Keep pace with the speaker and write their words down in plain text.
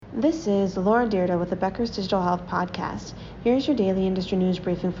This is Laura Deirdre with the Becker's Digital Health Podcast. Here's your daily industry news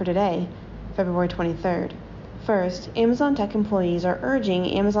briefing for today, February 23rd. First, Amazon tech employees are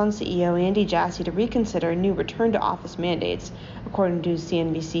urging Amazon CEO Andy Jassy to reconsider new return-to-office mandates, according to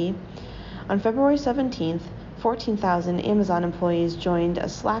CNBC. On February 17th, 14,000 Amazon employees joined a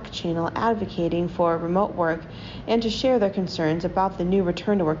Slack channel advocating for remote work and to share their concerns about the new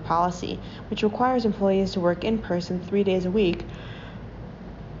return-to-work policy, which requires employees to work in person 3 days a week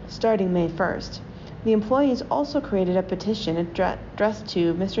starting May 1st. The employees also created a petition addressed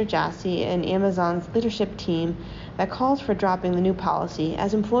to Mr. Jassy and Amazon's leadership team that calls for dropping the new policy,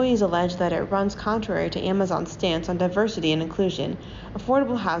 as employees allege that it runs contrary to Amazon's stance on diversity and inclusion,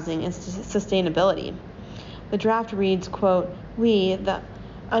 affordable housing, and sustainability. The draft reads, quote, "We, the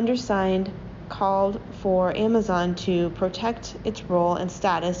undersigned, called for Amazon to protect its role and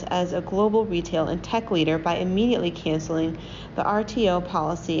status as a global retail and tech leader by immediately canceling the RTO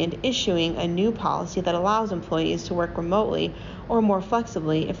policy and issuing a new policy that allows employees to work remotely or more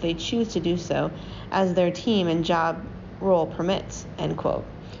flexibly if they choose to do so, as their team and job role permits," end quote.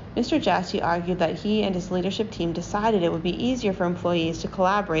 Mr. Jassy argued that he and his leadership team decided it would be easier for employees to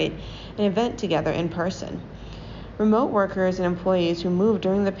collaborate and event together in person. Remote workers and employees who moved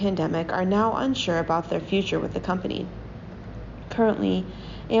during the pandemic are now unsure about their future with the company. Currently,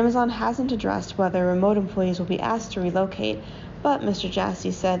 Amazon hasn't addressed whether remote employees will be asked to relocate, but Mr.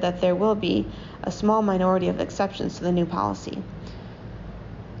 Jassy said that there will be a small minority of exceptions to the new policy.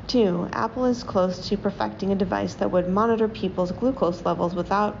 2. Apple is close to perfecting a device that would monitor people's glucose levels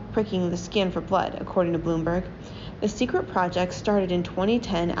without pricking the skin for blood, according to Bloomberg. The secret project started in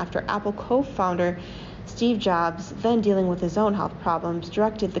 2010 after Apple co-founder Steve Jobs, then dealing with his own health problems,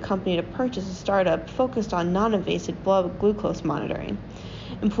 directed the company to purchase a startup focused on non-invasive blood glucose monitoring.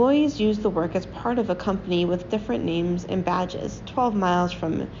 Employees used the work as part of a company with different names and badges, 12 miles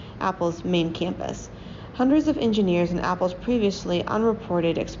from Apple's main campus. Hundreds of engineers in Apple's previously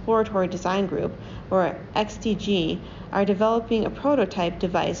unreported Exploratory Design Group, or XDG, are developing a prototype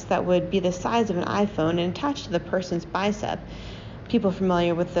device that would be the size of an iPhone and attached to the person's bicep. People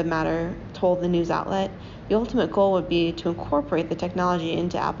familiar with the matter told the news outlet the ultimate goal would be to incorporate the technology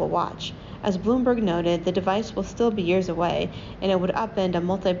into Apple Watch. As Bloomberg noted, the device will still be years away, and it would upend a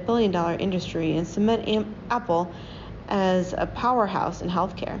multi-billion-dollar industry and cement Apple as a powerhouse in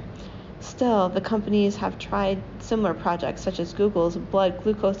healthcare. Still, the companies have tried similar projects such as Google's blood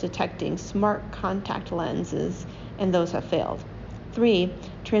glucose detecting smart contact lenses, and those have failed. 3.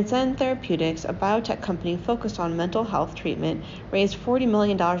 Transcend Therapeutics, a biotech company focused on mental health treatment, raised $40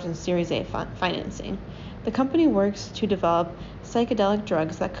 million in Series A financing. The company works to develop psychedelic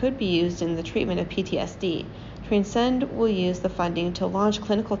drugs that could be used in the treatment of PTSD. Transcend will use the funding to launch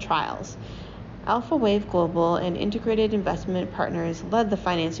clinical trials. Alpha Wave Global and Integrated Investment Partners led the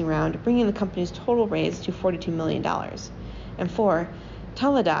financing round, bringing the company's total raise to $42 million. And 4.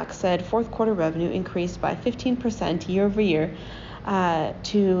 Teladoc said fourth quarter revenue increased by 15% year over year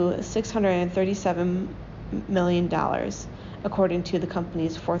to $637 million, according to the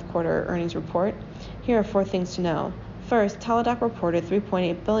company's fourth quarter earnings report. Here are 4 things to know. First, Teladoc reported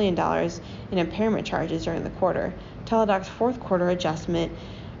 $3.8 billion in impairment charges during the quarter. Teladoc's fourth quarter adjustment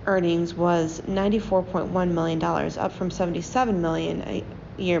earnings was $94.1 million, up from $77 million a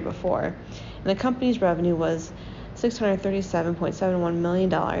year before. And the company's revenue was $637.71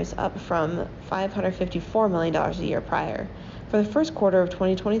 million, up from $554 million a year prior. For the first quarter of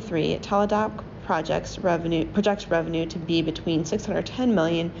 2023, Teladoc projects revenue to be between $610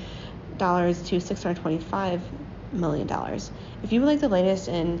 million to $625 million. If you would like the latest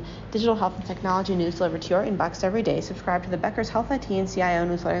in digital health and technology news delivered to your inbox every day, subscribe to the Becker's Health IT and CIO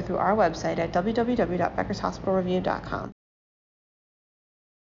newsletter through our website at www.beckershospitalreview.com.